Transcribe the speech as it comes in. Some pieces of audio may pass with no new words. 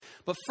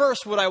But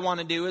first, what I want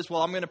to do is,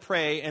 I'm going to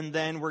pray, and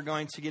then we're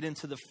going to get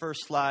into the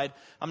first slide.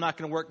 I'm not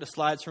going to work the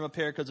slides from up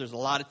here because there's a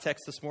lot of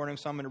text this morning,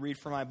 so I'm going to read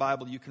from my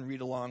Bible. You can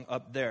read along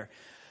up there.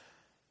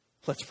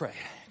 Let's pray.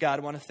 God,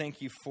 I want to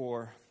thank you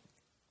for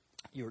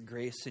your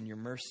grace and your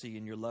mercy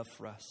and your love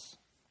for us.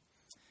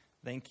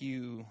 Thank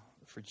you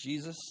for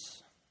Jesus,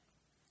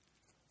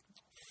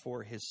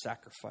 for his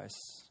sacrifice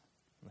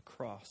on the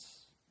cross.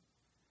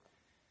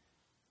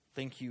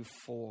 Thank you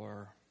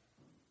for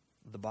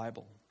the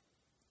Bible,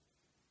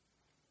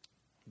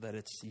 that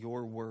it's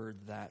your word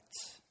that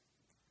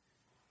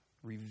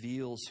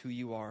reveals who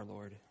you are,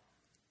 Lord.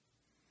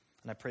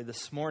 And I pray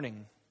this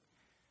morning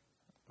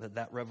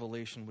that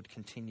revelation would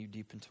continue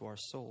deep into our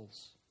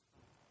souls.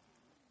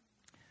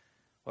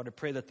 Lord, I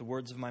pray that the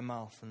words of my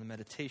mouth and the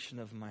meditation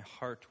of my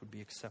heart would be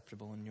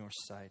acceptable in your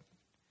sight,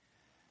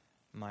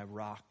 my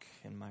rock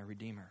and my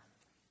redeemer.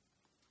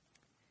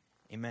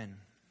 Amen.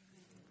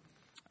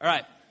 All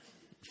right,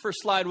 first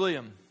slide,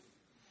 William.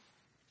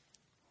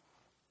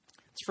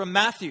 It's from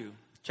Matthew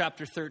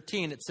chapter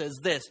 13. It says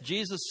this: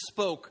 Jesus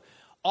spoke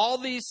all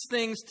these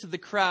things to the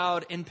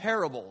crowd in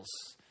parables.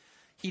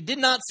 He did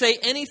not say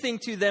anything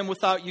to them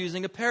without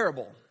using a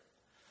parable.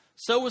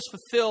 So was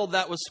fulfilled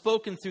that was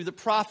spoken through the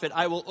prophet,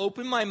 I will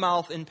open my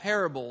mouth in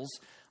parables.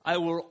 I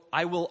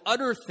will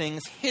utter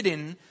things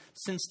hidden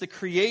since the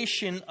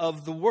creation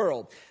of the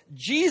world.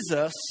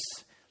 Jesus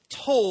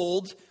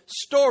told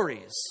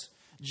stories.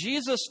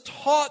 Jesus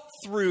taught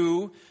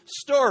through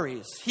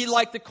stories. He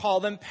liked to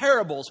call them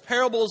parables.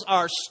 Parables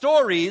are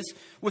stories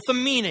with a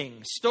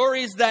meaning.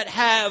 Stories that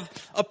have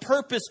a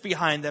purpose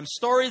behind them.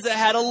 Stories that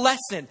had a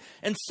lesson.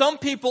 And some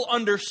people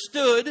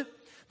understood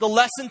the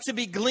lesson to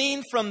be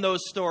gleaned from those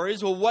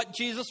stories, or what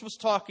Jesus was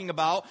talking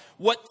about,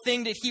 what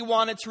thing that he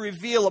wanted to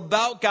reveal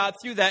about God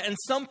through that, and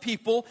some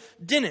people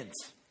didn't.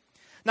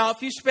 Now,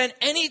 if you spend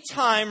any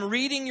time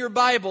reading your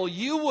Bible,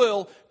 you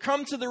will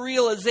come to the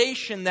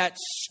realization that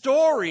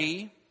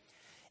story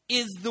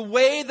is the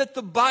way that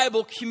the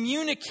Bible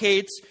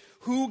communicates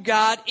who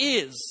God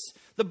is.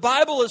 The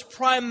Bible is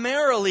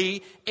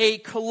primarily a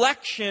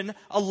collection,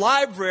 a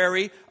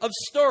library of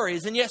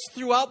stories. And yes,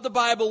 throughout the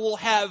Bible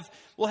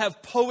we'll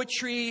have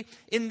poetry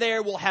in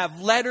there, we'll have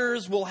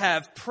letters, we'll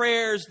have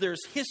prayers,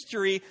 there's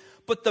history.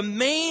 But the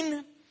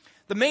main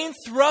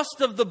thrust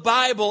of the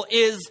Bible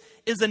is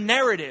a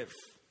narrative.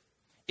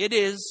 It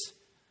is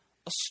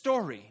a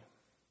story.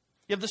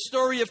 You have the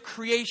story of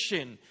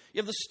creation. You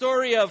have the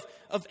story of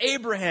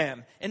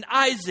Abraham and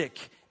Isaac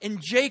and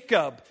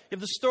Jacob. You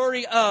have the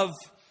story of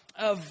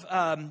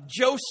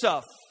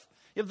Joseph.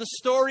 You have the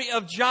story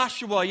of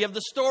Joshua. You have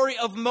the story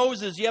of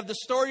Moses. You have the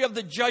story of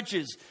the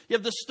judges. You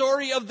have the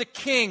story of the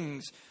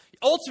kings.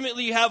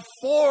 Ultimately, you have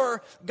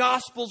 4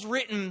 gospels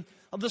written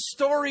of the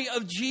story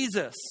of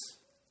Jesus.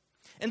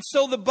 And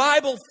so the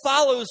Bible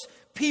follows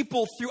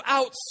people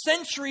throughout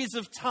centuries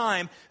of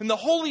time, and the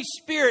Holy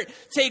Spirit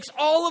takes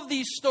all of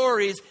these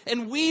stories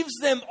and weaves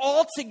them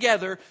all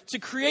together to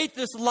create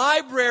this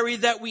library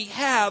that we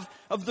have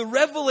of the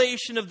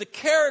revelation of the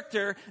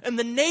character and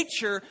the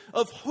nature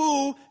of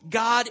who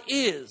God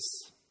is.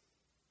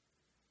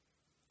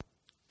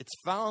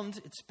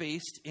 It's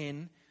based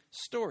in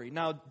story.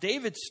 Now,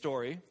 David's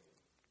story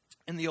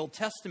in the Old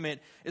Testament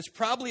is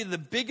probably the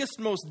biggest,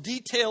 most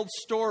detailed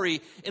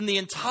story in the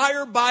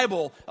entire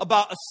Bible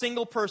about a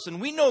single person.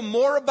 We know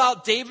more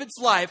about David's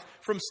life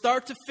from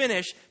start to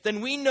finish than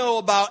we know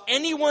about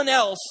anyone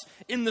else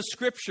in the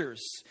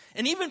Scriptures.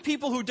 And even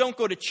people who don't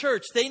go to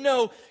church, they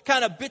know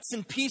kind of bits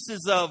and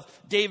pieces of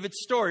David's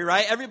story,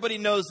 right? Everybody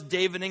knows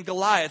David and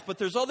Goliath, but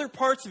there's other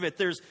parts of it.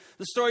 There's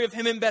the story of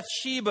him and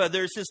Bathsheba.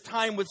 There's his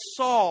time with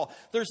Saul.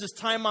 There's his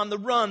time on the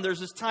run. There's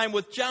his time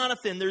with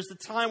Jonathan. There's the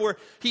time where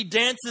he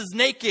dances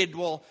naked,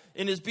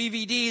 in his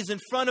BVDs in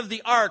front of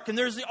the ark. And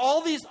there's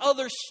all these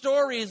other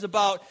stories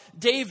about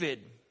David.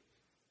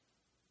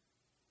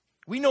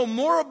 We know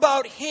more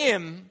about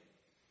him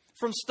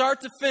from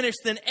start to finish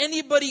than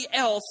anybody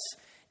else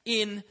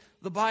in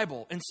the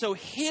Bible. And so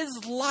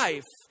his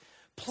life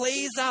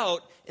plays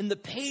out in the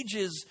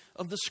pages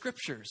of the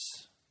Scriptures.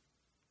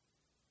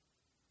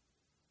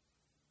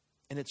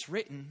 And it's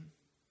written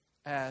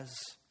as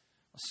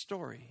a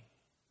story.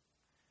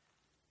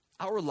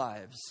 Our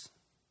lives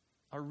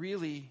are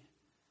really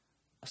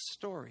a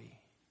story.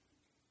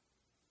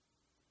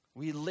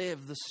 We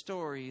live the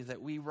story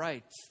that we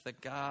write, that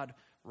God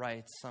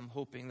writes. I'm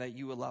hoping that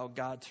you allow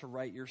God to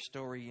write your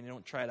story and you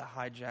don't try to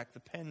hijack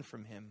the pen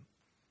from him.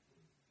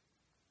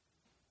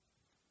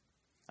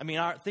 I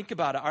mean, think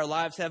about it. Our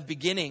lives have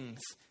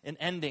beginnings and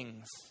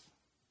endings.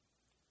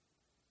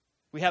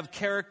 We have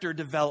character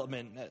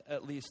development,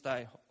 at least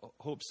I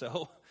hope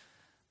so.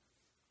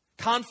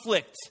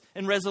 Conflict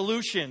and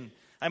resolution.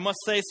 I must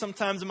say,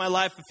 sometimes in my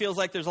life, it feels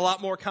like there's a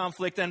lot more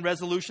conflict than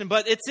resolution,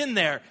 but it's in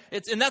there.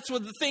 And that's one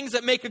of the things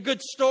that make a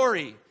good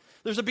story.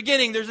 There's a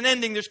beginning, there's an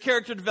ending, there's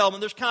character development,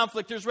 there's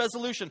conflict, there's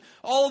resolution.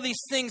 All of these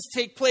things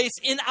take place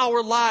in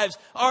our lives.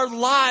 Our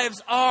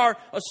lives are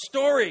a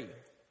story.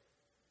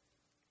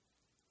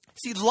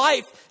 See,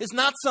 life is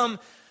not some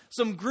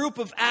some group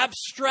of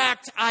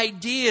abstract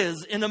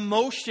ideas and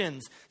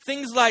emotions.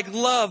 Things like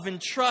love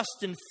and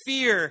trust and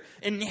fear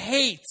and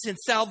hate and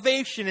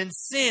salvation and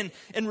sin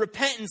and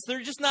repentance.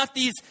 They're just not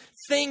these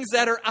things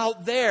that are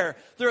out there.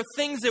 There are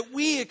things that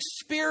we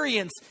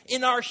experience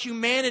in our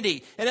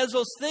humanity. And as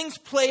those things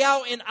play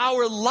out in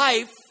our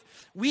life,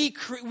 we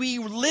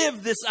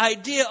live this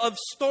idea of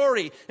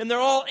story, and they're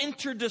all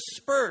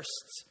interdispersed.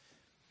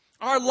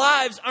 Our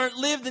lives aren't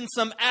lived in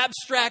some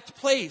abstract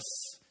place.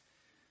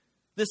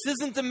 This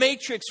isn't the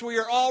Matrix where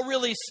you're all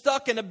really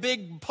stuck in a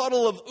big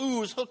puddle of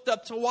ooze hooked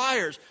up to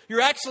wires.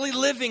 You're actually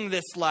living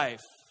this life.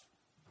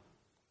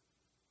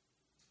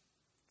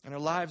 And our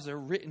lives are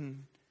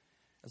written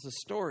as a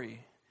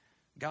story.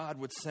 God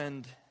would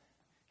send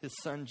his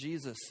son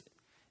Jesus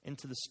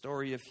into the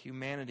story of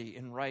humanity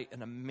and write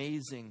an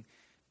amazing,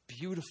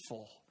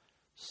 beautiful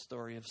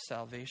story of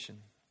salvation.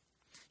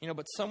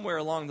 But somewhere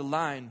along the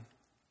line,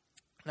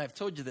 and I've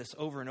told you this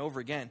over and over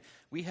again,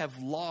 we have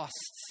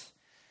lost.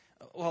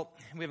 Well,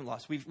 we haven't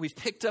lost. We've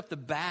picked up the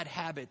bad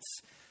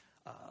habits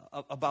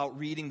about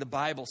reading the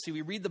Bible. See,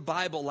 we read the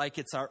Bible like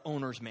it's our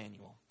owner's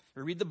manual.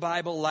 We read the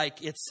Bible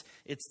like it's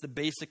the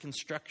basic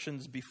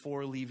instructions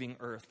before leaving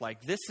earth.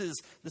 Like this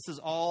is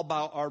all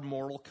about our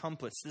moral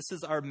compass. This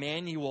is our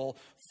manual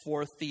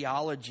for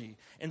theology.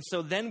 And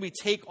so then we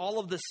take all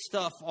of this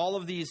stuff, all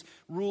of these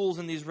rules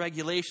and these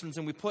regulations,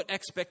 and we put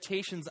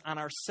expectations on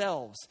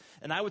ourselves.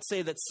 And I would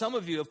say that some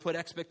of you have put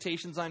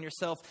expectations on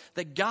yourself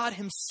that God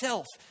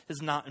himself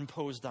has not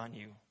imposed on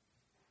you.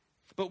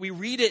 But we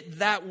read it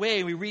that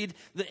way.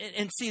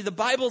 And see, the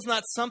Bible's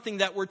not something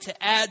that we're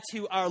to add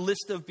to our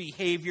list of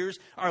behaviors,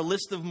 our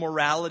list of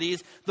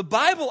moralities. The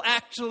Bible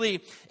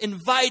actually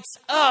invites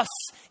us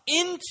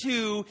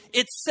into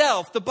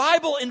itself. The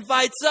Bible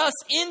invites us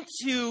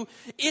into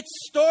its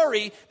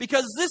story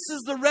because this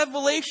is the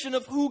revelation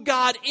of who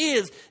God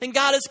is. And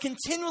God is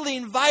continually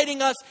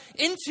inviting us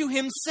into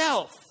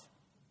himself.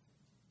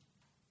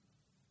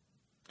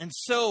 And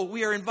so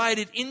we are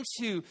invited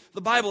into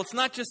the Bible. It's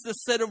not just a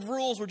set of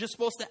rules we're just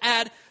supposed to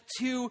add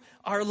to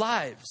our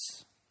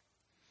lives.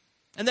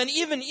 And then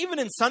even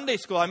in Sunday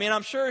school,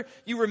 I'm sure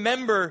you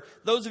remember,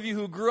 those of you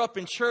who grew up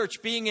in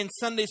church, being in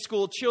Sunday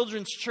school,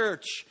 children's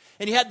church,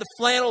 and you had the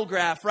flannel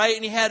graph, right?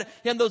 And you had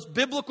those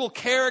biblical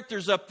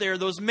characters up there,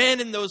 those men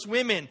and those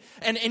women.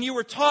 And you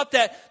were taught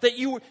that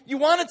you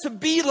wanted to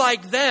be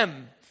like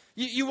them.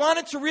 You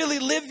wanted to really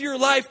live your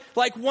life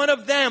like one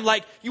of them.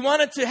 Like you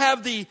wanted to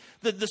have the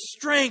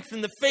strength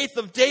and the faith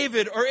of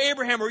David or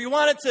Abraham, or you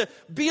wanted to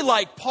be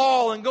like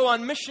Paul and go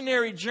on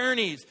missionary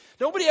journeys.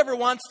 Nobody ever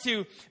wants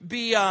to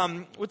be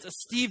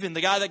Stephen,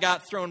 the guy that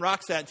got thrown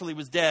rocks at until he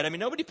was dead.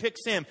 Nobody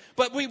picks him.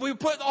 But we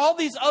put all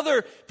these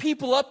other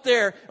people up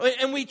there,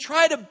 and we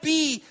try to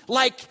be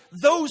like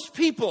those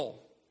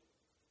people.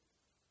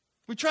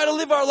 We try to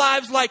live our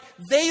lives like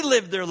they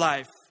lived their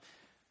life.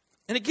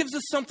 And it gives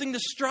us something to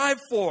strive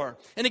for.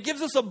 And it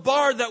gives us a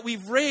bar that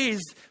we've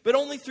raised, but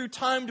only through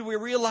time do we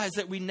realize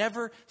that we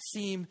never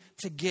seem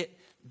to get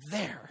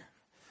there.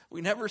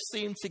 We never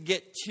seem to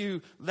get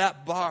to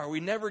that bar.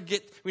 We never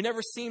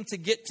seem to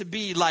get to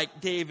be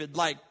like David,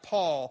 like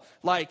Paul,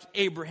 like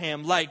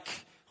Abraham, like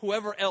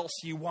whoever else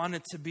you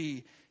wanted to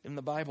be in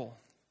the Bible.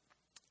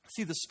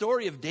 See, the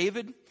story of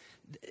David,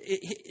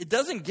 it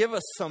doesn't give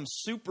us some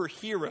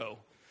superhero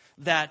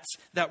that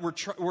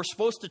we're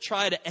supposed to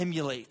try to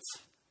emulate.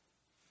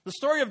 The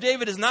story of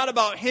David is not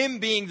about him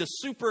being the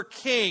super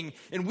king,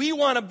 and we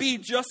want to be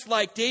just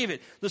like David.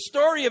 The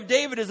story of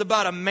David is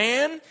about a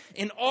man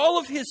in all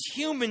of his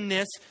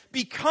humanness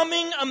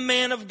becoming a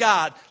man of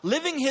God,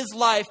 living his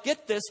life,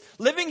 get this,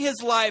 living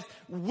his life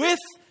with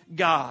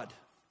God,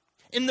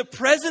 in the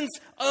presence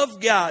of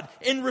God,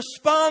 in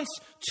response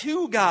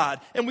to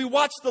God. And we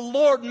watch the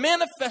Lord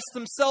manifest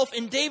himself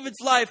in David's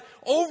life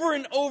over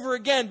and over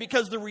again,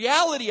 because the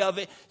reality of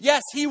it,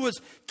 yes, he was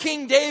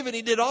King David.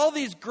 He did all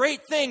these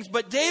great things,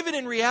 but David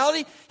in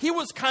reality, he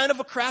was kind of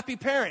a crappy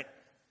parent.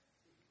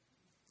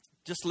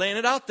 Just laying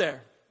it out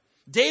there.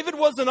 David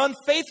was an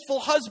unfaithful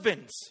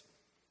husband,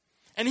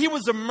 and he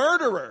was a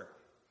murderer.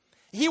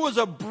 He was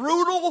a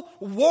brutal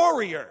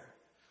warrior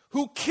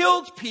who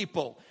killed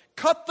people,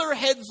 cut their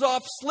heads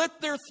off, slit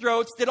their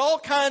throats, did all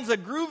kinds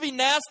of groovy,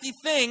 nasty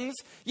things.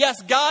 Yes,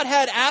 God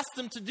had asked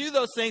him to do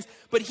those things,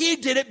 but he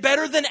did it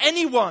better than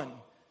anyone.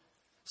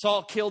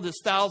 Saul killed his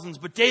thousands,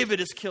 but David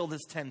has killed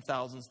his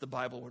 10,000s, the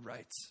Bible would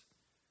write.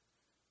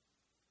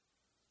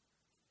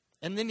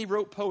 And then he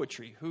wrote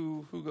poetry.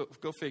 Who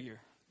go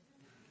figure.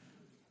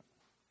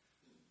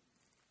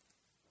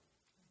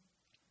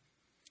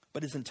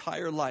 But his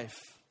entire life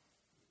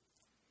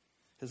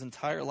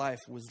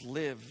was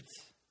lived.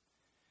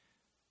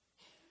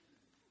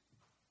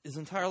 His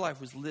entire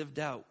life was lived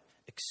out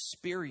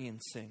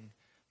experiencing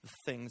the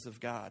things of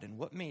God. And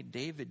what made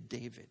David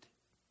David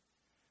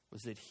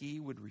was that he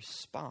would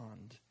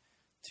respond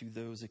to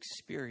those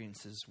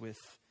experiences with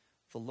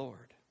the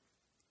Lord.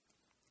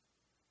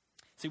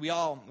 See,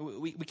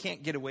 we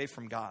can't get away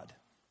from God.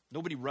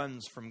 Nobody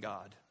runs from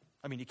God.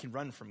 I mean, you can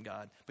run from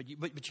God, but you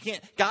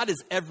can't. God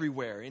is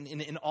everywhere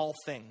in all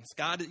things.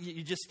 God,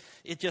 you just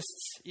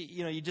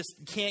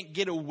can't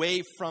get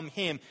away from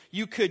him.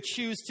 You could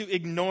choose to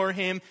ignore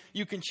him.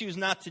 You can choose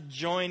not to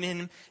join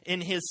him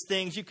in his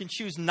things. You can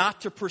choose not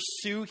to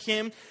pursue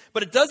him.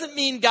 But it doesn't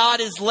mean God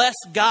is less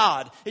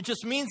God. It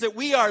just means that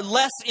we are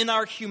less in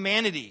our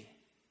humanity.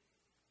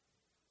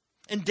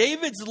 And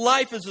David's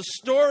life is a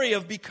story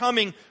of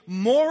becoming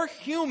more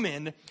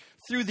human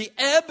through the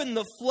ebb and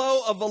the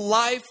flow of a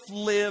life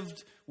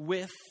lived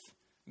with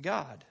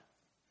God.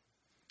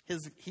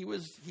 He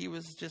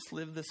was just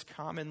lived this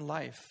common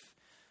life,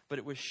 but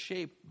it was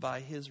shaped by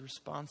his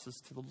responses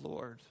to the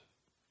Lord.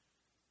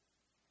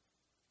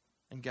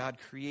 And God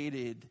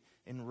created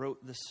and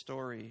wrote this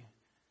story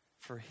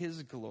for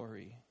his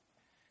glory.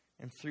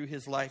 And through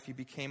his life, he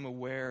became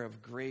aware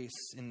of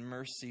grace and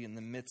mercy in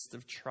the midst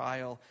of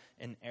trial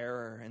and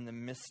error, in the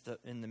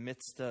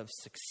midst of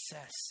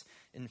success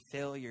and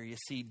failure. You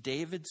see,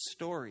 David's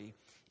story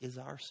is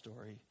our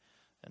story,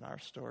 and our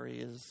story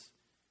is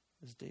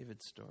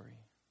David's story.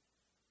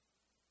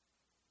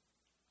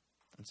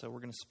 And so we're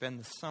going to spend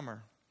the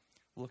summer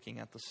looking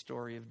at the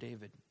story of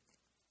David.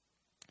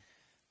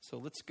 So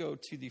let's go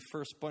to the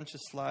first bunch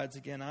of slides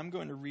again. I'm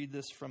going to read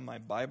this from my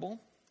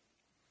Bible.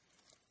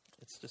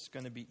 It's just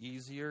going to be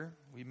easier.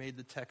 We made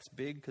the text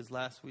big because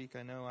last week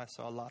I know I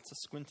saw lots of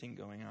squinting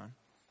going on.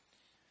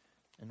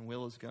 And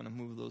Will is going to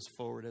move those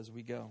forward as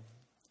we go.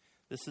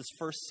 This is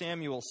 1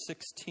 Samuel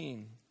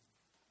 16.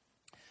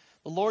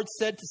 The Lord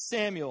said to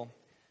Samuel,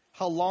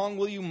 "How long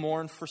will you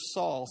mourn for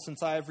Saul,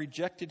 since I have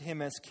rejected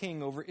him as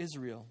king over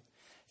Israel?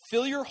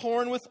 Fill your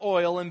horn with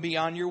oil and be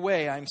on your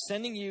way. I am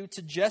sending you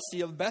to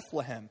Jesse of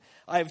Bethlehem.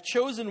 I have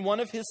chosen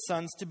one of his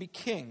sons to be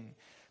king."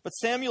 But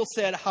Samuel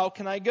said, "How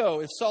can I go?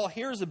 If Saul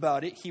hears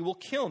about it, he will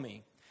kill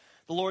me."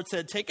 The Lord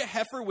said, "Take a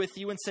heifer with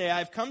you and say, I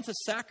have come to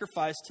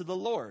sacrifice to the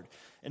Lord.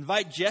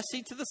 Invite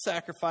Jesse to the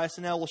sacrifice,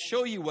 and I will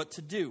show you what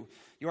to do.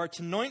 You are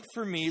to anoint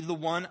for me the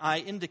one I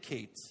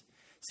indicate."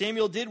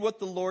 Samuel did what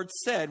the Lord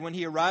said. When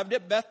he arrived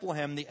at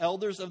Bethlehem, the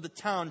elders of the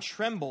town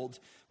trembled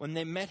when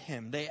they met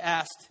him. They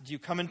asked, "Do you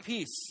come in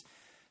peace?"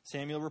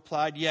 Samuel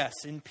replied,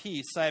 "Yes, in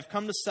peace. I have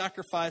come to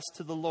sacrifice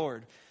to the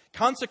Lord.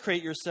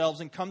 Consecrate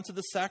yourselves and come to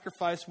the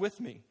sacrifice with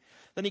me."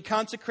 Then he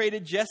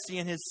consecrated Jesse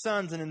and his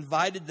sons and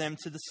invited them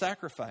to the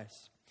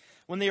sacrifice.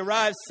 When they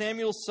arrived,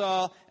 Samuel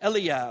saw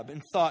Eliab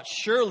and thought,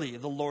 "Surely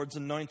the Lord's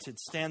anointed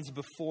stands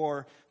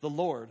before the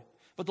Lord."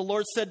 But the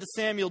Lord said to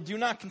Samuel, "Do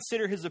not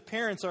consider his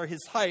appearance or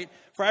his height,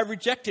 for I have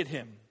rejected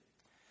him.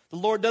 The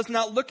Lord does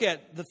not look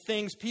at the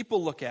things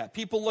people look at.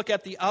 People look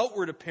at the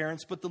outward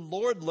appearance, but the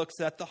Lord looks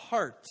at the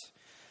heart."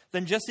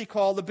 Then Jesse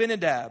called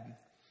Abinadab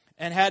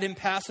and had him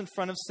pass in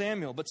front of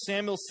Samuel. But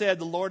Samuel said,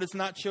 "The Lord has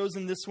not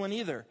chosen this one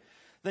either."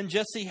 Then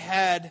Jesse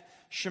had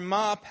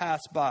Shammah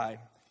pass by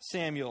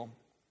Samuel.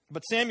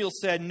 But Samuel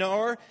said,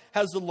 "Nor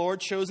has the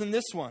Lord chosen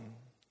this one."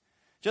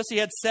 Jesse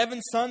had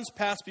 7 sons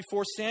pass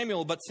before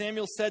Samuel, but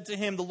Samuel said to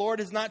him, "The Lord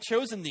has not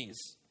chosen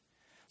these."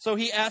 So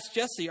he asked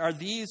Jesse, "Are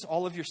these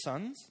all of your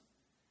sons?"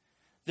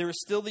 "There is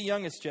still the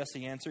youngest,"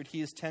 Jesse answered.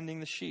 "He is tending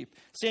the sheep."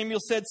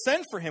 Samuel said,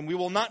 "Send for him. We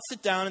will not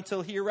sit down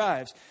until he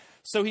arrives."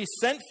 So he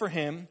sent for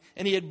him,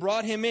 and he had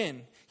brought him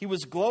in. He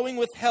was glowing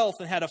with health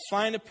and had a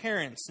fine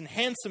appearance and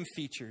handsome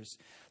features.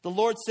 The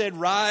Lord said,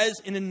 "Rise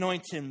and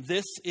anoint him.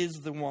 This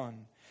is the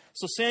one."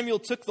 So Samuel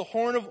took the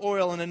horn of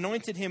oil and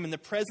anointed him in the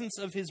presence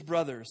of his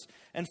brothers.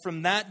 And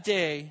from that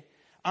day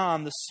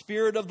on, the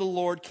Spirit of the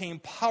Lord came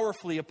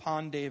powerfully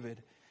upon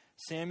David.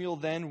 Samuel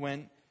then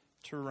went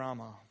to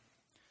Ramah.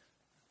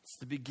 It's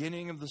the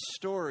beginning of the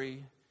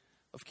story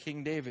of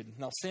King David.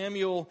 Now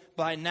Samuel,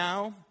 by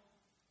now,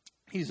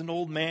 he's an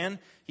old man.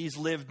 He's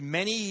lived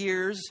many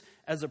years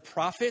as a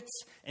prophet,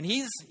 and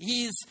he's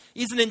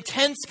an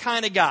intense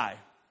kind of guy.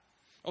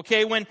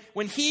 Okay, when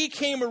he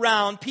came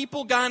around,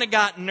 people kind of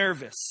got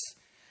nervous.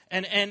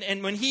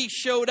 And when he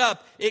showed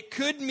up, it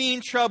could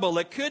mean trouble.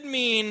 It could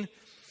mean,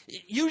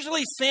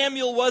 usually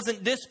Samuel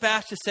wasn't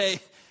dispatched to say,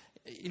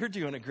 "You're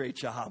doing a great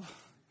job."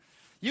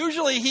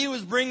 Usually he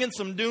was bringing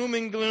some doom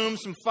and gloom,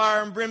 some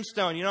fire and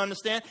brimstone, you know,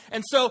 understand?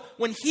 And so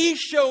when he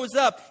shows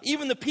up,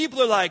 even the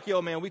people are like,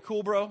 "Yo, man, we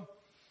cool, bro?" And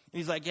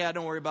he's like, "Yeah,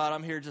 don't worry about it.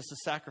 I'm here just to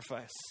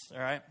sacrifice." All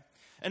right?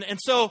 And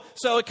so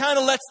it kind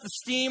of lets the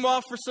steam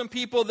off for some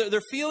people. They're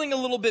feeling a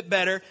little bit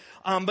better.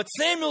 But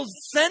Samuel's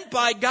sent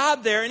by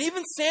God there. And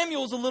even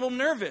Samuel's a little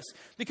nervous.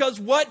 Because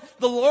what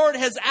the Lord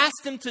has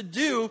asked him to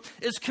do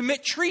is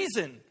commit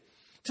treason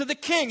to the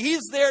king.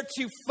 He's there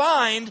to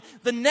find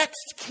the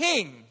next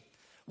king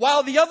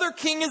while the other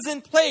king is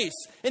in place.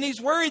 And he's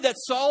worried that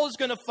Saul is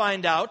going to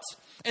find out.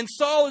 And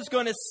Saul is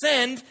going to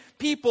send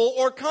people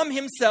or come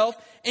himself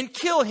and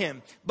kill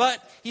him.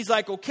 But he's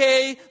like,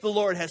 "Okay, the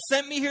Lord has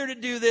sent me here to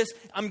do this.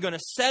 I'm going to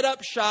set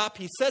up shop."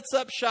 He sets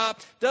up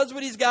shop, does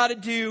what he's got to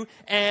do,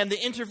 and the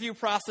interview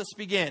process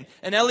begins.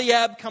 And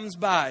Eliab comes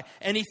by,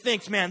 and he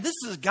thinks, "Man, this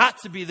has got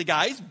to be the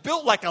guy. He's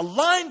built like a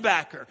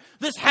linebacker.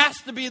 This has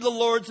to be the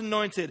Lord's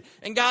anointed."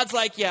 And God's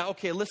like, "Yeah,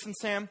 okay, listen,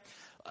 Sam.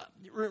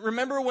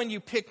 Remember when you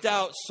picked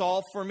out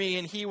Saul for me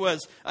and he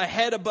was a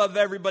head above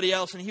everybody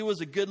else and he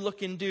was a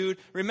good-looking dude?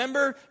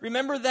 Remember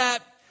that?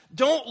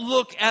 Don't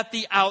look at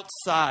the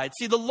outside.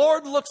 See, the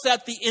Lord looks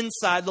at the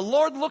inside. The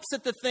Lord looks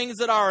at the things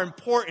that are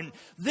important.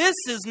 This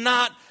is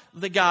not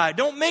the guy.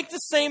 Don't make the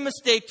same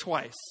mistake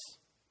twice.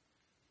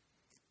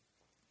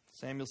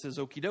 Samuel says,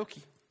 okie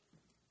dokie.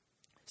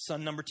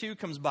 Son number 2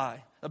 comes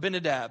by,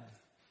 Abinadab.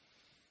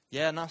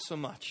 Yeah, not so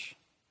much.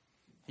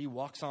 He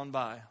walks on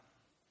by.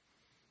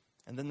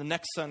 And then the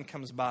next son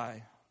comes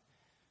by.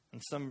 In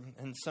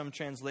some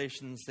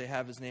translations, they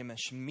have his name as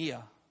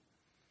Shemiah.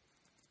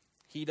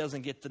 He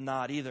doesn't get the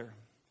nod either.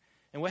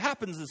 And what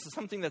happens is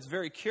something that's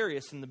very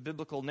curious in the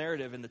biblical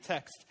narrative, in the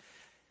text.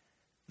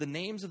 The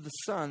names of the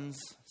sons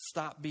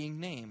stop being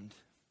named.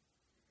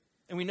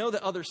 And we know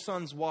that other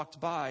sons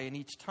walked by, and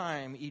each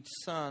time, each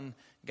son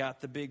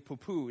got the big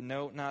poo-poo.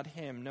 No, not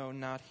him. No,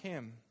 not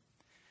him.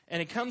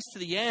 And it comes to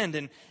the end,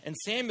 and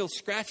Samuel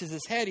scratches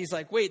his head. He's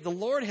like, wait, the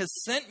Lord has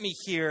sent me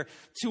here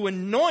to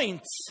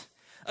anoint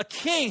a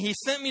king. He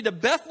sent me to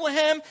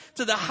Bethlehem,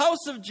 to the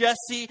house of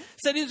Jesse,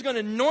 said he was going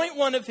to anoint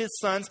one of his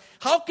sons.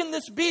 How can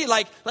this be?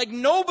 Like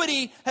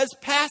nobody has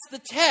passed the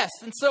test.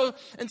 And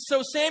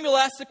so Samuel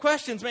asks the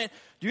questions, man,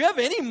 do you have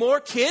any more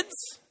kids?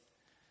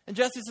 And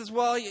Jesse says,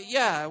 well,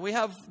 yeah,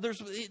 there's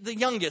the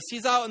youngest.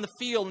 He's out in the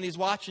field and he's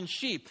watching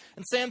sheep.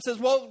 And Sam says,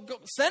 well, go,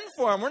 send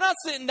for him. We're not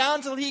sitting down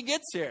until he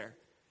gets here.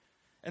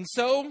 And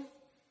so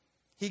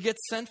he gets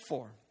sent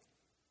for.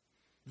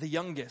 The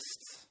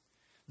youngest,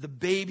 the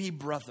baby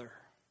brother.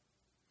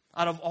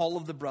 Out of all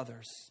of the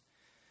brothers.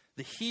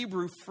 The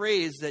Hebrew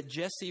phrase that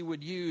Jesse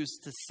would use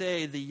to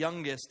say the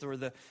youngest or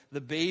the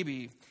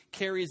baby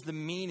carries the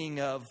meaning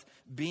of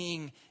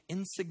being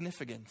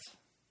insignificant.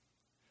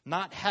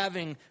 Not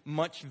having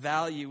much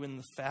value in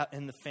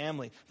the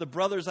family. The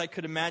brothers, I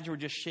could imagine, were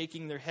just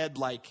shaking their head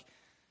like,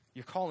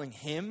 you're calling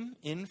him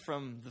in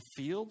from the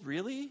field?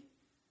 Really?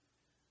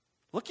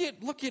 Look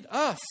at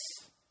us.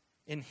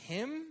 In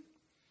him?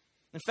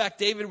 In fact,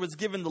 David was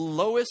given the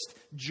lowest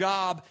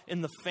job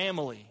in the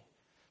family.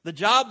 The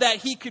job that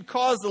he could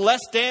cause the less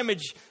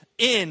damage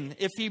in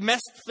if he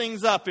messed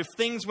things up, if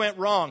things went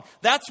wrong.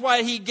 That's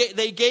why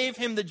they gave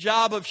him the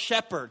job of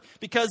shepherd,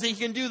 because he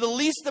can do the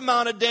least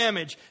amount of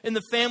damage in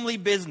the family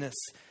business.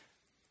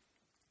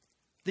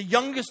 The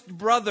youngest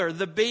brother,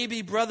 the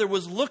baby brother,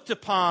 was looked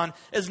upon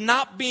as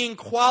not being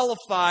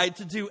qualified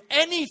to do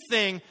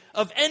anything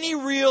of any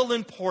real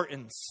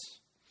importance.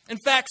 In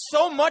fact,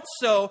 so much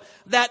so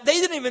that they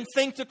didn't even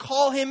think to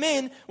call him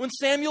in when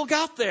Samuel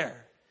got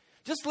there.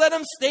 Just let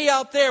him stay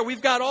out there.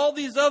 We've got all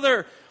these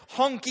other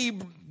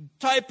hunky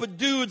type of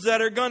dudes that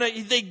are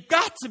they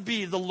got to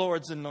be the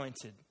Lord's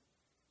anointed.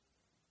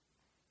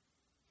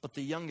 But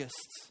the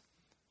youngest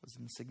was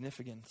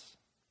insignificant.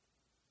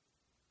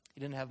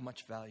 He didn't have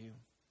much value.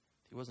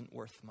 He wasn't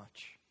worth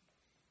much,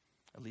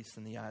 at least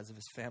in the eyes of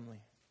his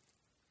family.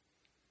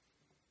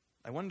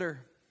 I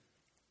wonder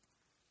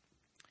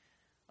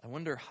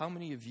how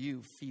many of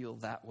you feel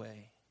that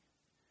way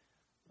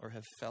or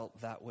have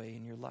felt that way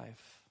in your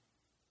life.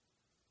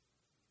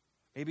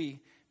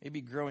 Maybe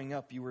growing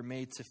up you were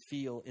made to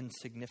feel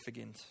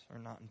insignificant or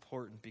not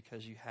important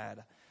because you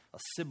had a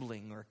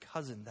sibling or a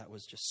cousin that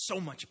was just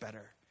so much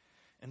better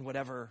in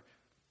whatever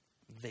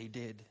they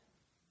did.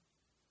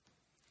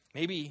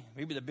 Maybe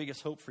the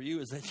biggest hope for you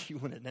is that you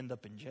wouldn't end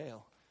up in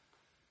jail.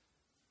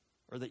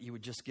 Or that you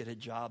would just get a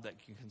job that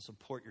you can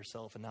support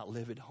yourself and not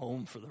live at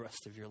home for the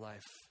rest of your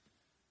life.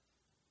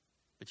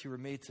 But you were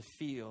made to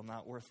feel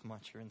not worth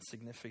much or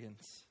insignificant.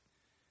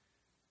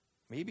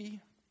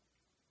 Maybe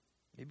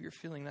you're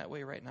feeling that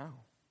way right now.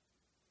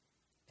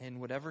 In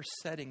whatever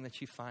setting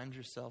that you find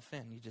yourself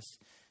in, you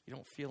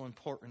don't feel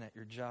important at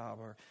your job,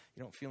 or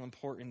you don't feel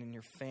important in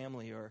your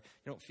family, or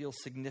you don't feel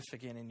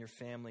significant in your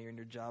family or in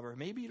your job, or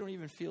maybe you don't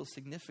even feel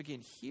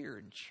significant here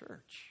in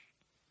church.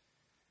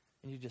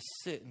 And you just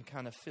sit and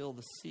kind of fill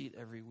the seat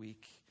every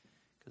week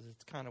because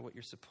it's kind of what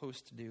you're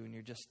supposed to do, and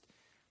you just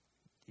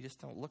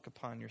don't look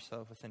upon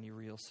yourself with any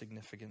real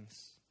significance.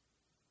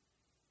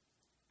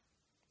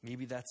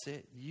 Maybe that's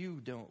it.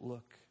 You don't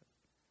look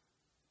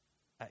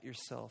at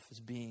yourself as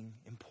being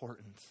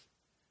important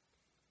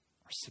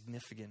or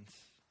significant.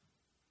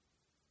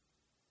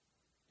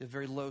 You have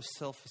very low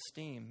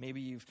self-esteem.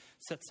 Maybe you've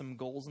set some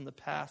goals in the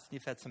past.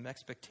 You've had some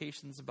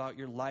expectations about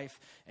your life,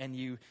 and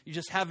you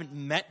just haven't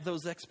met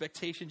those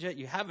expectations yet.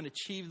 You haven't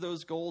achieved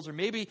those goals, or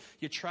maybe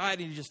you tried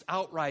and you just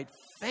outright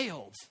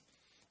failed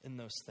in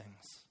those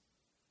things.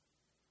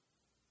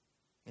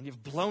 And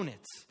you've blown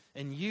it,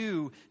 and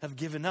you have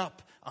given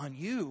up on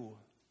you.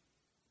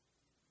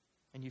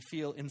 And you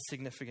feel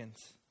insignificant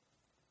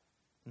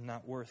and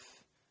not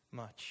worth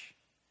much.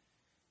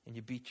 And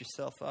you beat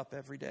yourself up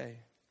every day.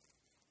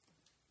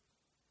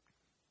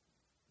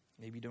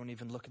 Maybe you don't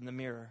even look in the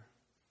mirror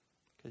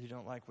because you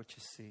don't like what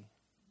you see.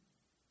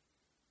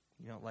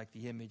 You don't like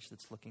the image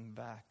that's looking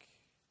back.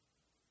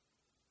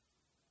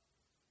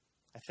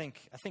 I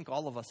think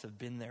all of us have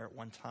been there at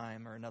one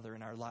time or another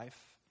in our life.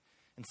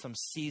 In some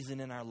season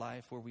in our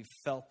life where we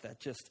felt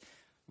that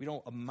We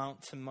don't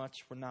amount to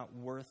much. We're not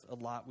worth a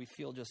lot. We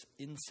feel just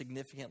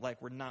insignificant, like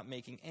we're not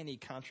making any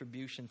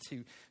contribution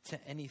to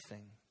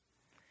anything.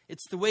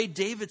 It's the way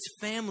David's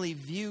family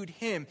viewed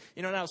him.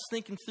 And I was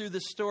thinking through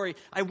this story,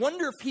 I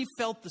wonder if he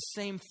felt the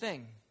same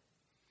thing.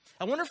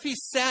 I wonder if he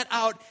sat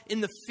out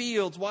in the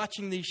fields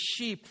watching these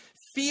sheep,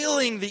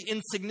 feeling the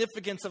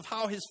insignificance of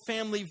how his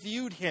family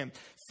viewed him,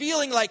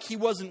 feeling like he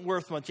wasn't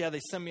worth much. Yeah, they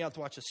send me out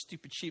to watch a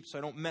stupid sheep so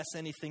I don't mess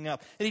anything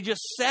up. And he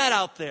just sat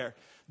out there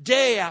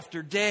day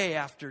after day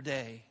after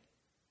day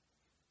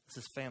as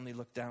his family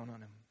looked down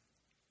on him.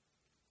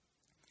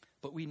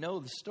 But we know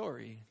the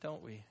story,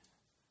 don't we?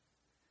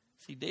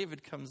 See,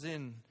 David comes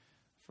in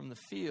from the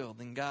field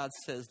and God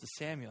says to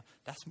Samuel,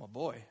 "That's my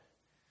boy.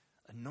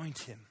 Anoint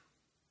him.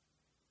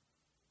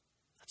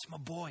 That's my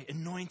boy.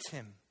 Anoint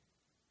him."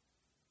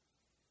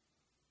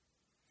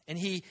 And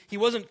he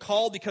wasn't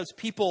called because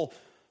people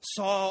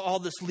saw all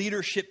this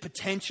leadership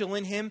potential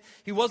in him.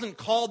 He wasn't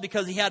called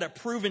because he had a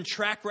proven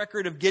track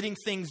record of getting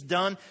things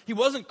done. He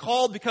wasn't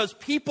called because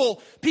people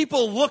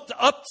looked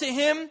up to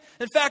him.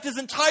 In fact, his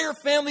entire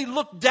family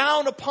looked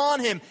down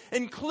upon him,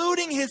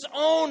 including his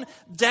own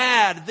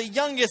dad, the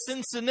youngest,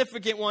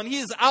 insignificant one. He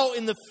is out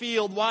in the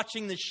field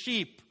watching the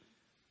sheep.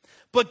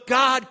 But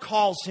God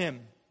calls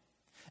him,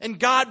 and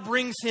God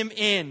brings him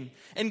in,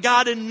 and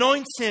God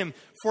anoints him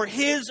for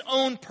his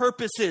own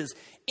purposes.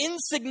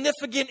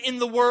 Insignificant in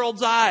the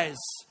world's eyes,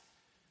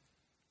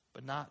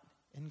 but not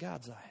in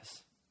God's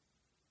eyes.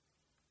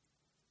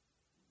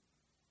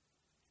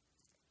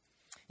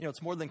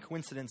 It's more than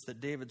coincidence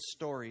that David's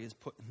story is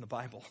put in the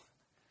Bible.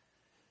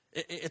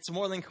 It's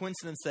more than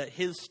coincidence that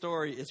his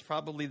story is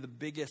probably the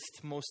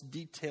biggest, most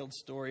detailed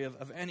story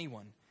of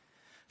anyone.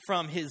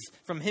 From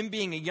him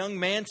being a young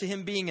man to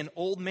him being an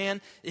old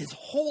man, his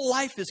whole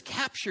life is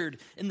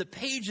captured in the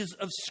pages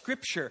of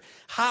Scripture.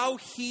 How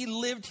he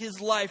lived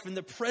his life in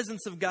the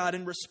presence of God,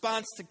 in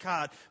response to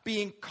God,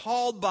 being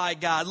called by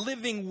God,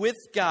 living with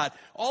God.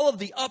 All of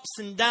the ups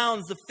and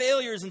downs, the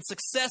failures and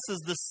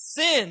successes, the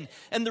sin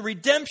and the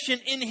redemption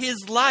in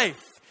his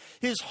life.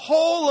 His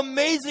whole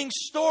amazing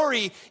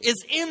story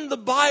is in the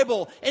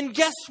Bible. And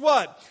guess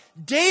what?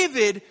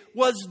 David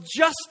was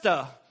just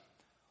an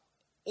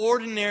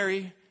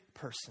ordinary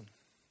person.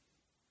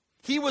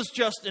 He was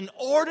just an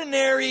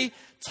ordinary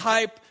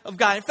type of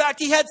guy. In fact,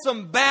 he had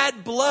some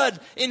bad blood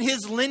in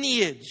his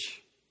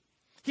lineage.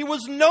 He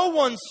was no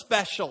one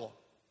special.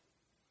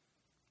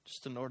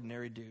 Just an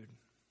ordinary dude.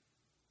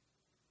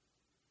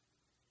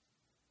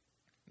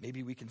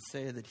 Maybe we can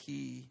say that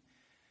he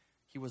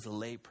was a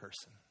lay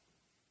person.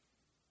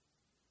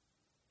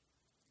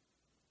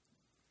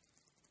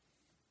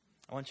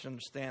 I want you to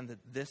understand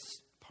that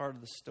this part of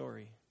the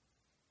story,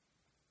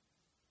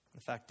 in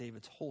fact,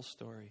 David's whole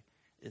story,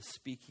 is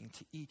speaking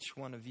to each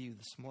one of you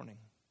this morning.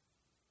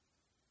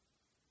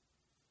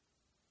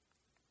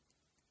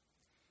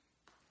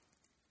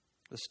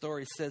 The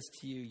story says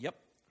to you, yep,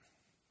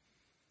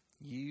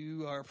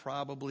 you are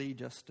probably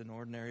just an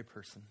ordinary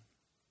person.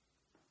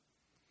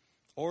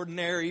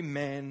 Ordinary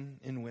men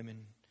and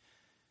women.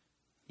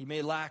 You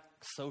may lack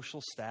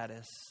social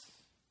status.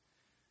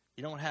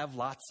 You don't have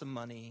lots of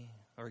money.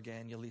 Or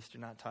again, at least you're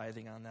not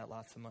tithing on that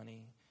lots of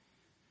money.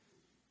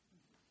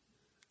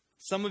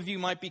 Some of you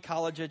might be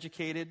college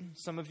educated.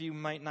 Some of you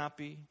might not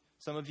be.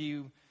 Some of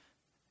you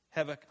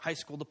have a high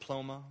school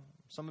diploma.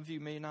 Some of you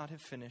may not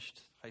have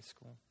finished high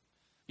school.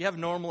 You have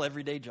normal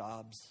everyday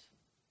jobs.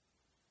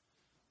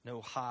 No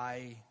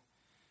high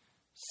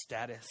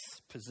status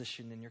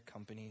position in your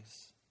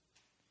companies.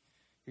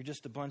 You're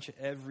just a bunch of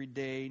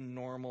everyday,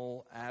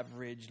 normal,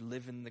 average,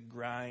 living the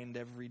grind,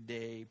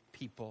 everyday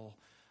people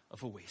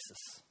of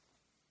Oasis.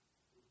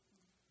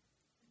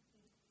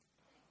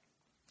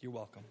 You're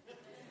welcome.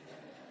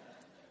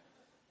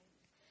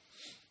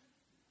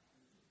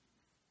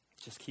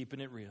 Just keeping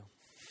it real.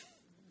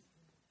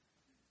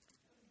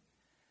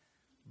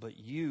 But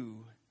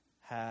you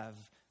have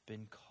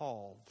been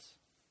called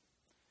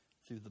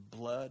through the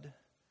blood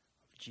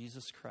of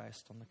Jesus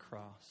Christ on the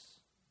cross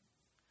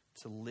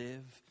to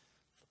live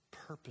the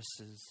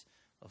purposes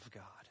of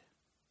God.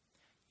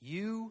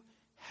 You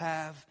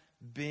have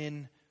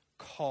been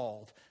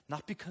called,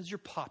 not because you're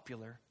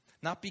popular,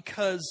 not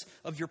because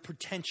of your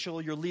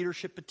potential, your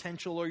leadership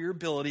potential or your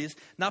abilities,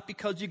 not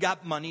because you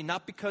got money,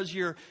 not because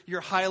you're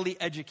highly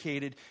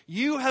educated.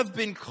 You have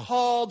been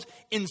called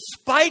in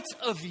spite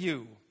of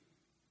you.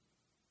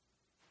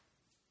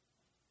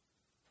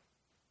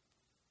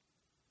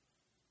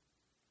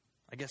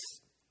 I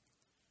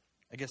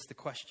guess the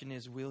question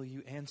is, will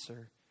you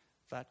answer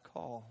that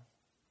call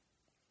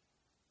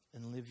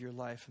and live your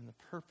life in the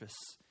purpose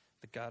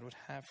that God would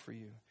have for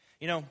you?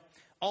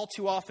 All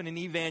too often in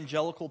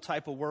evangelical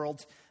type of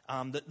world,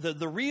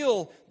 the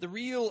real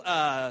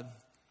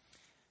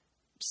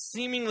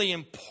seemingly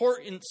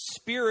important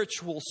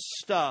spiritual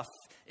stuff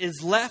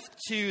is left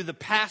to the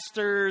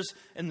pastors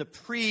and the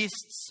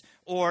priests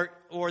or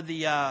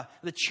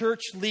the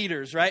church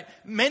leaders, right?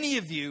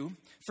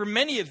 For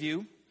many of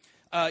you,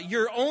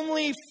 your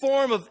only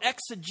form of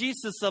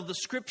exegesis of the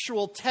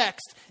scriptural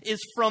text is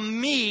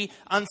from me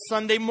on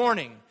Sunday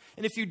morning.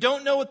 And if you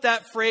don't know what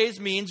that phrase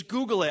means,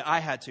 Google it. I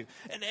had to.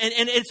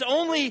 And it's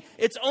only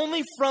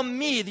from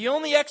me. The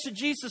only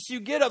exegesis you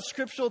get of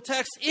scriptural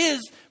text is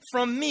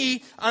from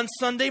me on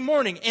Sunday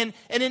morning. And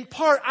in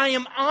part, I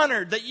am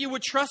honored that you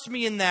would trust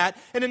me in that.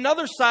 And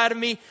another side of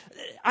me,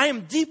 I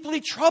am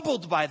deeply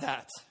troubled by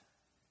that.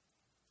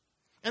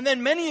 And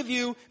then many of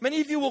you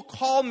will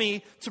call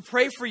me to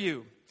pray for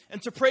you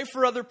and to pray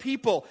for other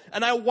people.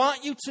 And I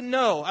want you to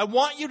know, I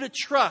want you to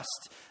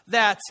trust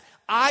that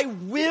I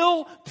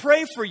will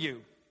pray for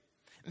you.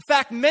 In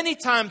fact, many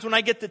times when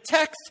I get the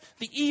text,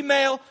 the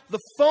email, the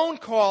phone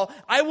call,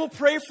 I will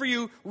pray for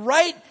you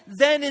right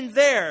then and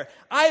there.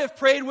 I have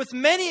prayed with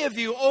many of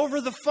you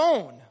over the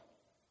phone.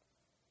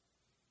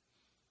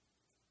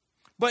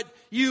 But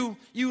you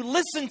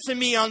listen to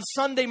me on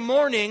Sunday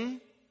morning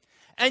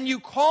and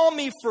you call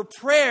me for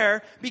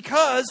prayer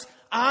because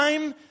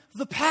I'm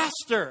the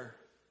pastor.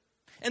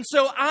 And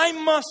so I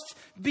must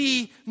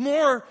be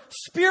more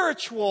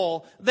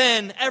spiritual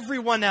than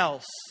everyone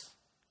else.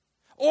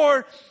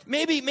 Or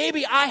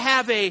maybe I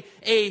have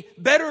a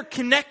better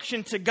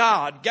connection to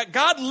God.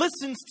 God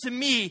listens to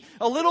me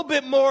a little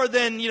bit more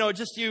than,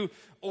 just you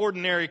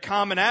ordinary,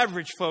 common,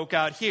 average folk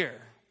out here.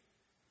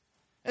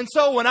 And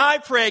so when I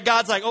pray,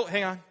 God's like, oh,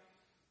 hang on.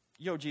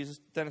 Yo, Jesus,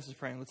 Dennis is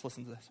praying. Let's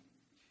listen to this.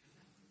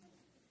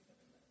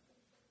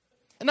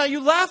 And now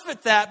you laugh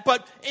at that,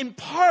 but in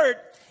part,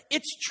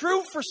 it's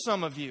true for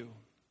some of you.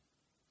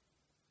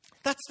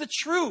 That's the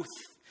truth.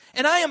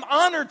 And I am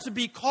honored to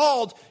be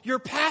called your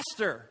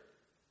pastor.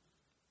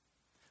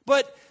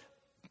 But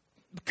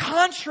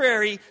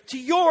contrary to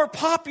your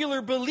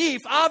popular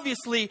belief,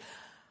 obviously,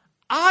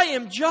 I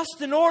am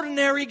just an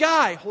ordinary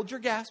guy. Hold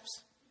your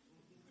gasps.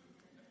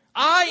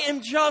 I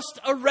am just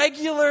a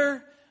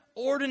regular,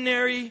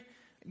 ordinary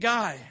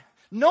guy.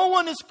 No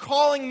one is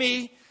calling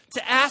me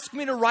to ask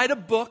me to write a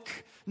book.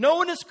 No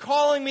one is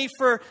calling me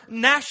for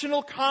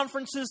national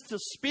conferences to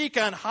speak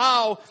on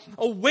how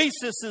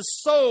Oasis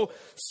is so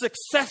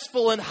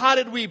successful and how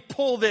did we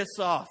pull this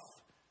off.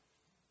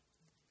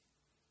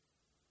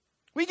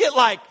 We get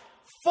like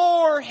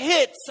 4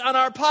 hits on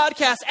our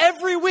podcast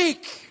every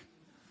week.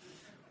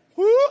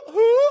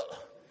 Woo-hoo.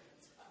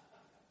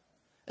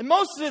 And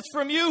most of it's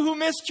from you who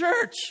miss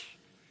church.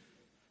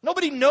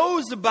 Nobody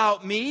knows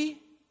about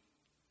me.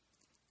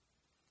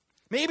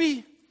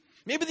 Maybe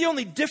the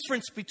only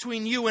difference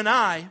between you and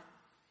I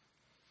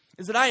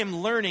is that I am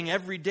learning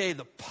every day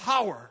the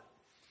power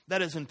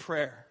that is in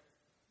prayer.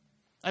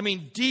 I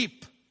mean,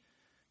 deep,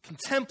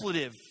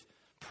 contemplative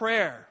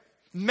prayer,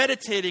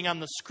 meditating on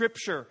the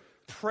scripture,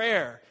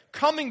 prayer,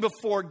 coming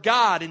before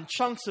God in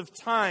chunks of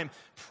time,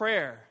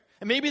 prayer.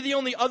 And maybe the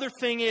only other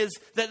thing is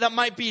that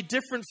might be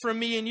different from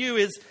me and you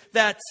is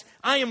that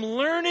I am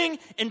learning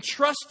and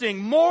trusting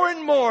more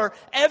and more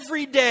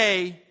every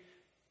day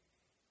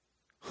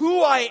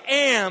who I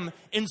am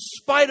in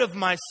spite of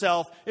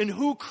myself and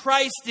who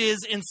Christ is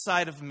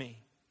inside of me.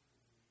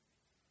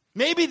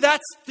 Maybe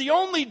that's the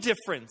only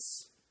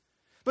difference.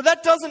 But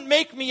that doesn't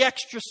make me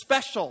extra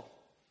special.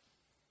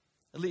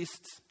 At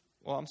least,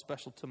 well, I'm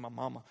special to my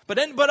mama. But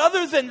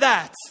other than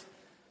that,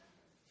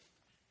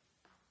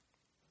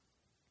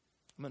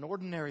 I'm an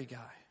ordinary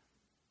guy.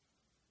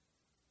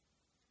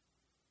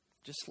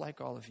 Just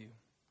like all of you.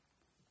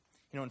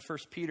 In 1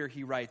 Peter,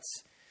 he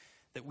writes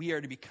that we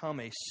are to become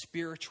a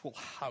spiritual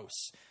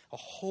house, a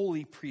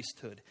holy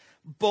priesthood.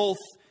 Both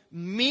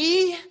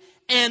me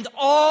and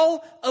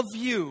all of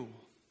you.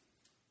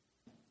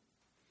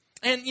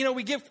 And,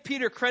 we give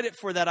Peter credit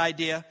for that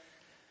idea.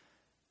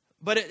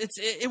 But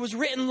it was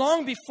written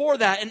long before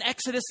that in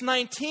Exodus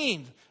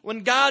 19.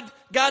 When God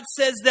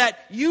says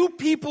that you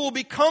people will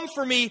become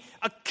for me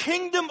a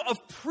kingdom of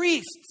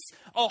priests,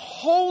 a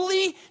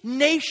holy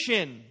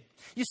nation.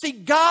 You see,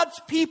 God's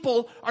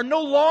people are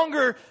no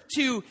longer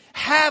to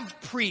have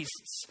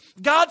priests.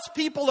 God's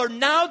people are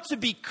now to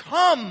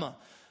become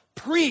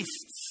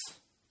priests.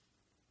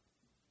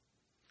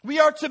 We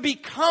are to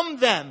become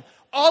them,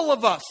 all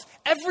of us,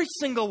 every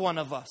single one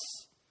of us,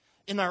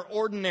 in our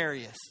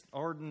ordinariness.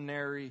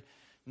 Ordinariness.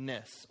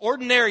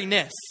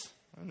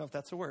 I don't know if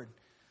that's a word.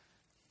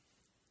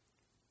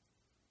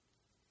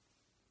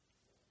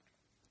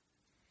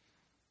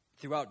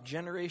 Throughout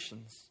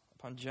generations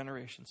upon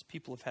generations,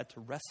 people have had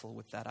to wrestle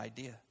with that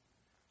idea.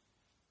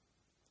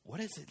 What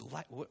is it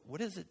like?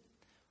 What does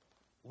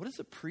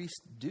a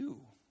priest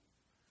do?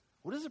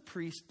 What does a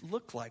priest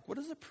look like? What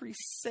does a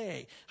priest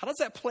say? How does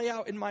that play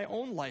out in my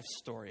own life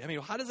story? I mean,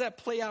 how does that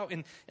play out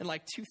in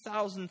like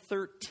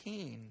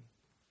 2013?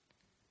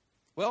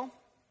 Well,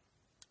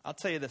 I'll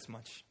tell you this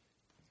much.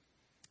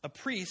 A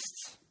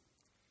priest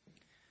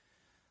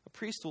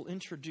will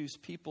introduce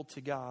people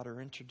to God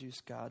or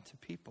introduce God to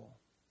people.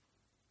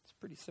 It's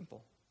pretty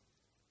simple.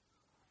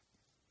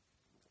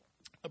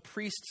 A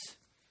priest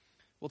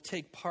will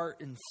take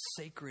part in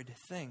sacred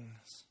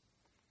things.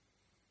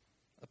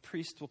 A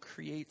priest will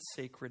create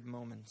sacred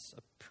moments.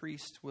 A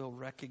priest will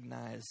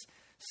recognize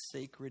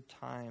sacred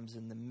times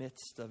in the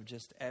midst of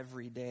just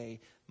everyday,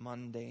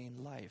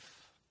 mundane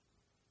life.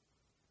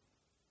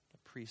 A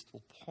priest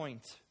will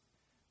point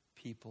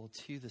people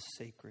to the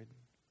sacred.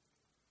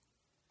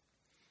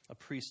 A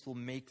priest will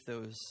make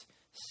those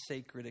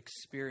sacred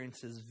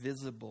experiences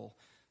visible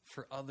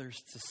for others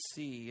to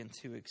see and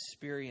to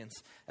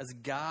experience. As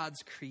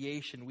God's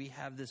creation, we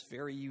have this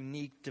very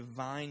unique,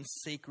 divine,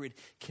 sacred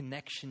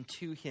connection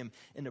to him,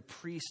 and a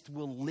priest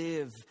will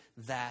live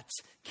that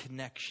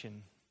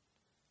connection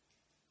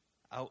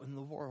out in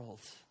the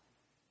world.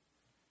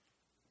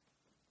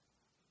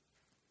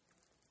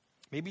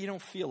 Maybe you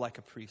don't feel like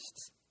a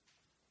priest.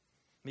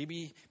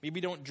 Maybe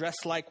you don't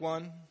dress like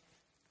one.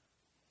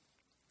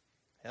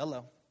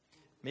 Hello.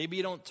 Maybe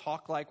you don't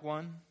talk like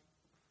one.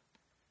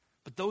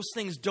 But those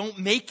things don't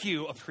make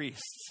you a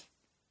priest.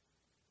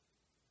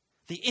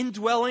 The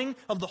indwelling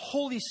of the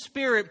Holy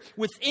Spirit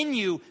within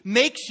you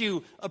makes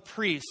you a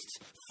priest.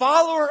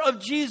 Follower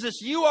of Jesus,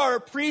 you are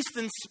a priest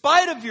in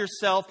spite of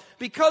yourself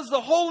because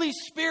the Holy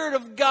Spirit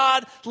of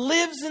God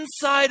lives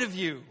inside of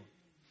you.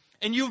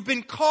 And you've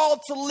been called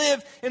to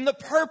live in the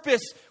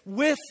purpose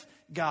with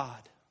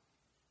God.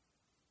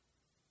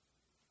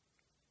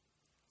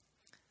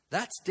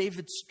 That's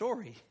David's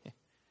story.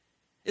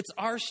 It's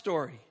our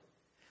story.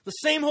 The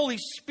same Holy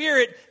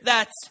Spirit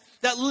that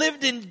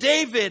lived in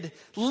David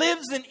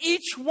lives in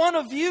each one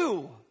of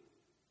you.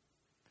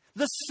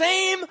 The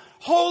same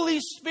Holy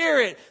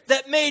Spirit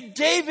that made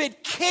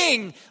David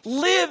king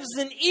lives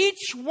in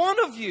each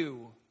one of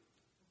you.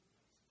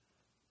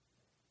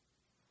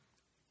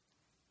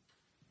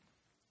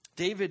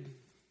 David,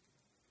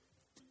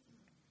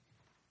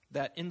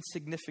 that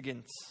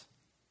insignificant,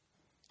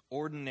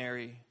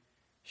 ordinary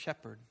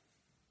shepherd,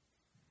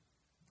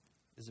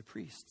 is a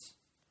priest.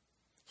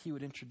 He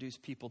would introduce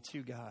people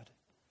to God,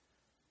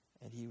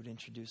 and he would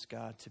introduce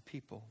God to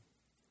people.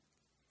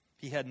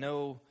 He had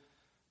no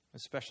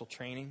special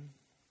training.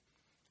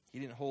 He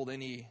didn't hold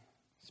any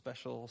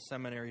special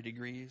seminary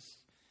degrees.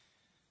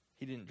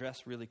 He didn't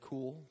dress really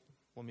cool.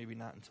 Well, maybe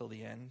not until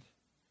the end.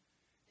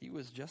 He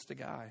was just a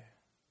guy,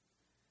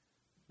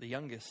 the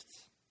youngest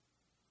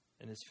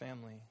in his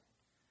family,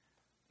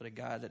 but a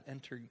guy that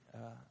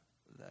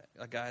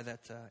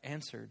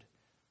answered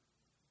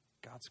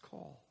God's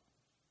call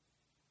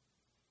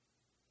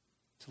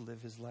to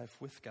live his life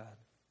with God.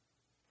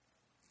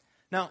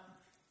 Now,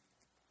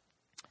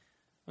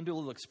 I'm going to do a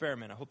little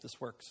experiment. I hope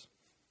this works.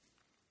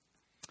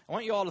 I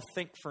want you all to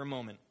think for a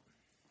moment.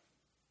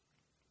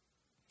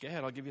 Go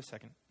ahead, I'll give you a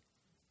second.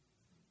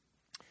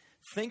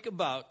 Think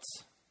about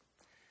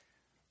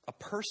a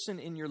person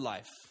in your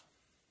life.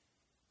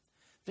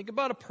 Think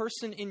about a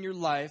person in your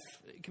life.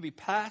 It could be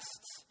past.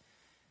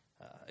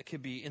 It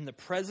could be in the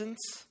present.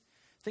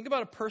 Think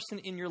about a person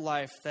in your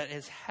life that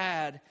has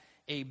had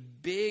a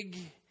big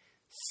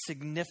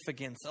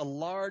significance, a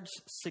large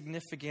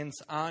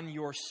significance on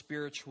your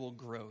spiritual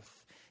growth,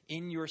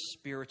 in your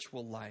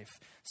spiritual life.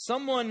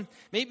 Someone,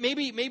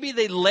 maybe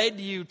they led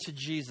you to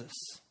Jesus.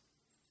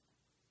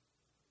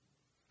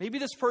 Maybe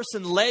this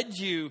person led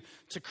you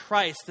to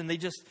Christ and they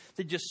just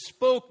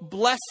spoke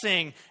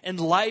blessing and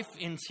life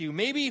into you.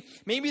 Maybe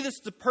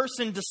the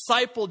person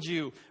discipled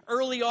you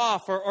early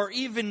off or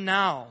even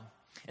now.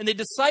 And they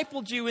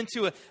discipled you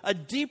into a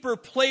deeper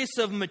place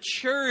of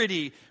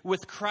maturity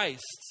with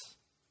Christ.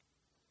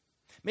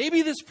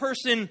 Maybe this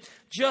person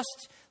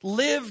just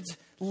lived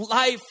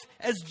life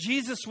as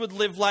Jesus would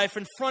live life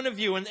in front of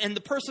you. And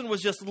the person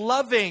was just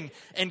loving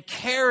and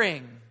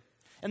caring.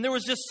 And there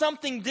was just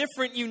something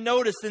different you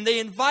noticed. And they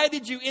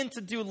invited you in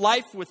to do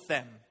life with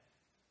them.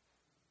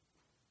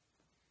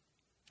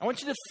 I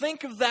want you to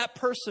think of that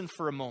person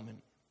for a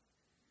moment.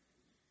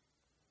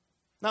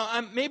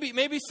 Now,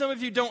 maybe some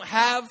of you don't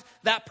have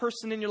that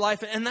person in your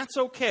life, and that's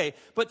okay.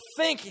 But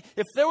think,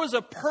 if there was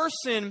a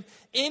person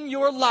in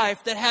your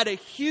life that had a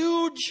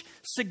huge,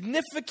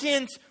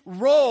 significant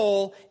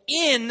role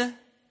in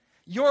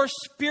your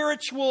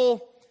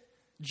spiritual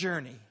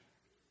journey.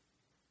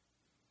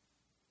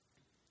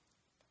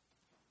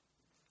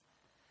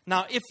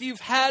 Now, if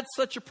you've had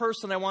such a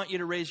person, I want you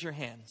to raise your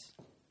hands.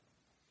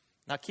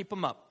 Now, keep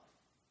them up.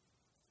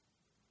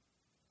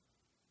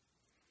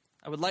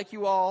 I would like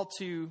you all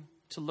to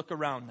look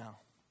around now.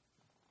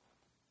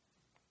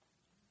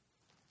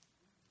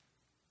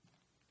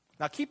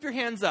 Now keep your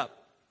hands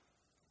up.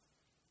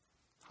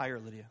 Higher,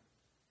 Lydia.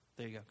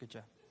 There you go. Good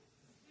job.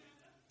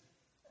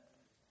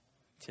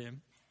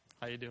 Tim,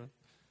 how you doing?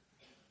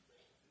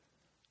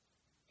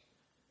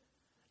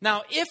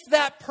 Now, if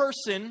that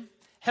person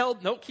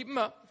keep them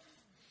up.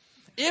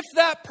 If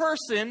that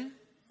person,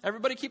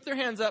 everybody keep their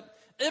hands up.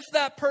 If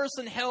that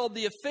person held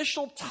the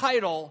official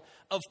title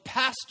of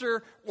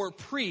pastor or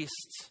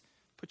priest,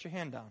 put your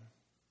hand down.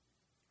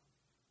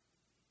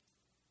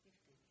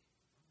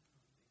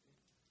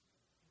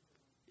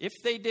 If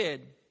they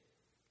did,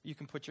 you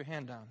can put your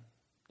hand down.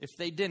 If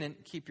they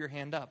didn't, keep your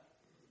hand up.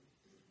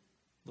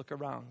 Look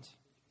around.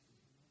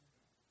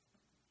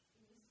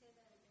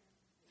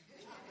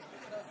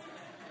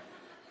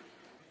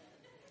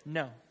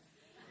 No.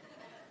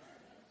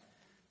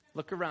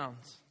 Look around.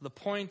 The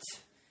point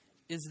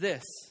is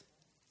this.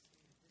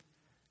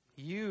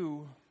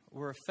 You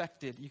were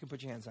affected. You can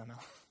put your hands down now.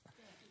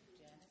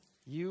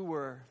 You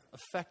were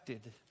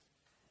affected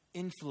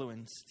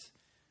influenced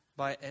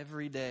by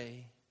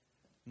everyday,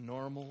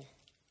 normal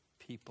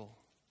people.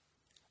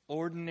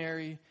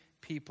 Ordinary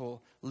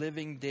people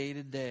living day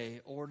to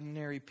day.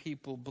 Ordinary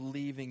people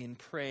believing and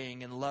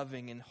praying and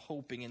loving and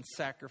hoping and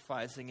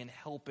sacrificing and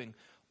helping,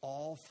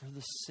 all for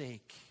the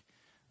sake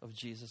of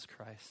Jesus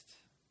Christ.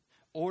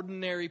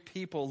 Ordinary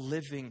people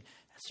living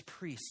as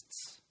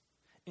priests,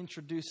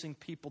 introducing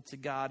people to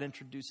God,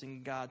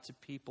 introducing God to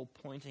people,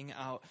 pointing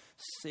out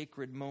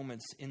sacred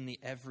moments in the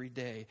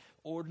everyday.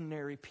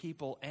 Ordinary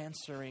people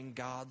answering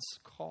God's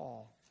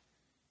call.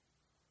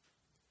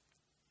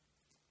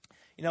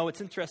 You know,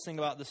 what's interesting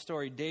about the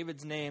story,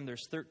 David's name,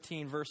 there's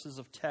 13 verses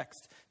of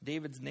text.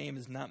 David's name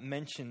is not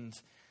mentioned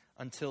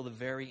until the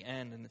very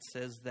end. And it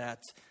says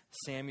that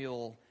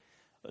Samuel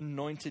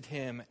anointed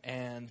him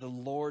and the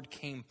Lord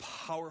came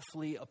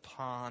powerfully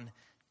upon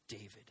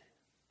David.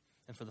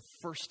 And for the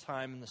first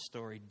time in the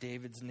story,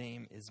 David's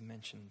name is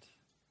mentioned.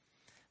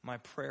 My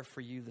prayer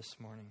for you this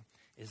morning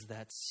is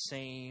that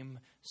same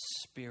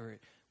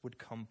Spirit would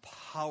come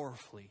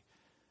powerfully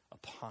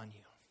upon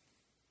you.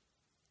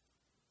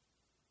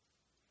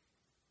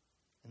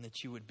 And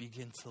that you would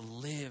begin to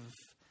live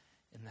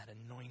in that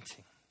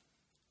anointing.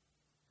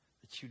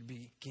 That you'd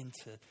begin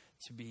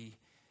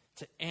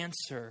to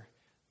answer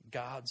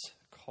God's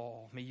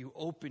call. May you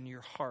open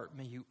your heart.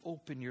 May you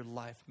open your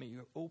life. May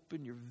you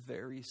open your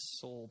very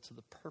soul to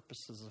the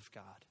purposes of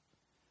God.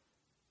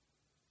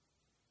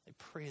 I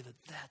pray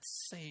that that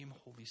same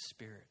Holy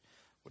Spirit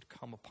would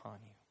come upon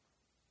you.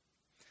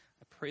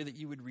 I pray that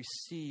you would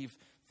receive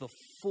the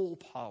full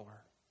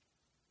power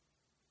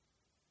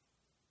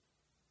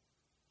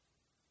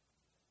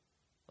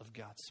of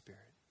God's Spirit.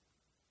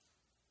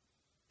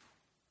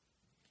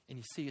 And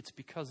you see, it's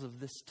because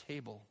of this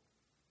table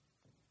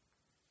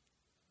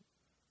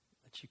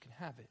that you can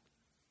have it.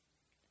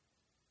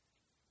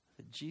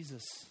 That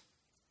Jesus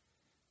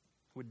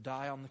would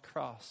die on the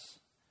cross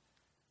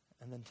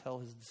and then tell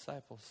his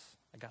disciples,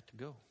 I got to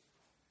go.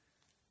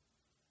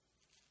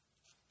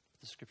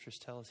 The scriptures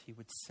tell us he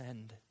would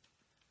send.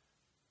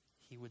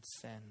 He would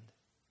send.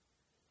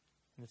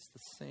 And it's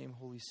the same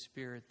Holy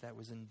Spirit that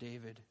was in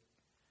David.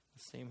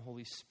 The same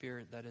Holy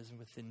Spirit that is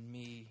within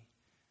me,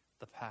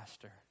 the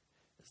pastor,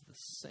 is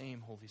the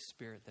same Holy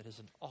Spirit that is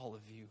in all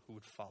of you who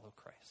would follow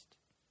Christ.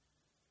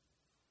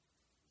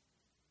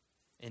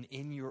 And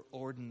in your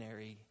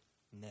ordinariness,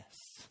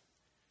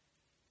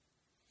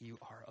 you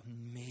are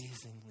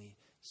amazingly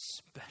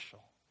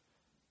special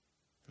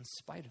in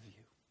spite of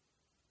you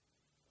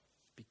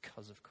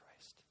because of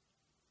Christ.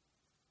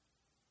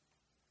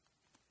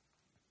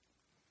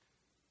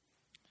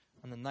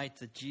 On the night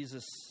that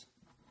Jesus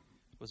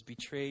was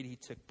betrayed, he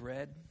took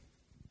bread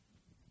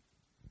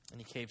and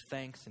he gave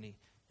thanks, and he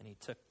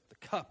took the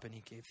cup and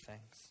he gave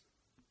thanks.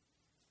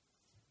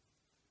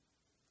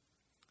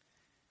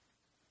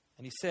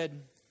 And he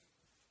said,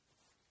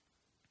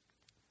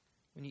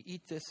 when you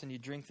eat this and you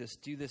drink this,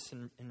 do this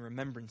in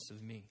remembrance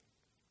of me.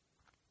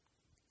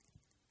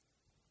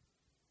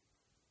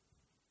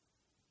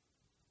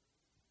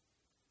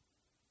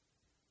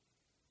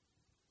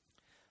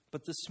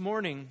 But this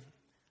morning,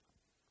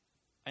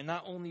 I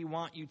not only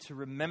want you to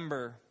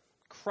remember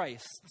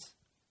Christ.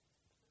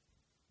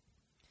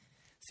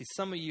 See,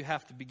 some of you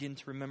have to begin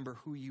to remember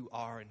who you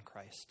are in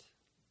Christ.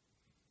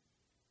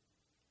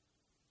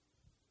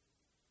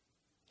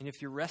 And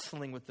if you're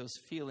wrestling with those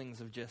feelings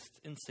of just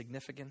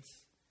insignificance,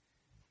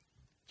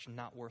 that you're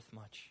not worth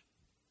much,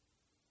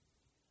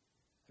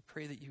 I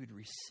pray that you would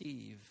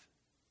receive.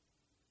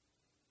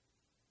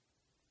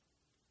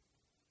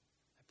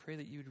 I pray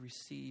that you would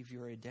receive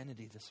your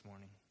identity this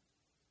morning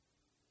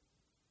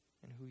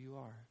and who you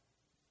are.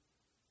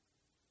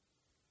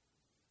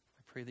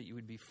 I pray that you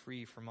would be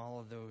free from all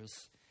of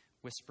those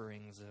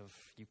whisperings of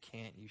you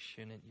can't, you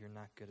shouldn't, you're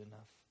not good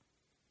enough.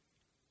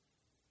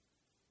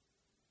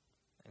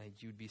 And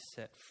that you would be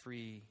set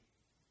free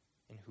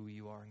in who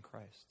you are in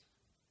Christ.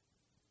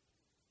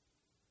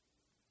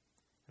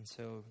 And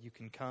so you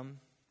can come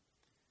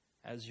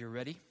as you're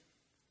ready,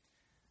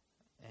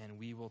 and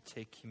we will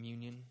take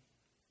communion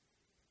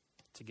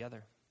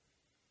together.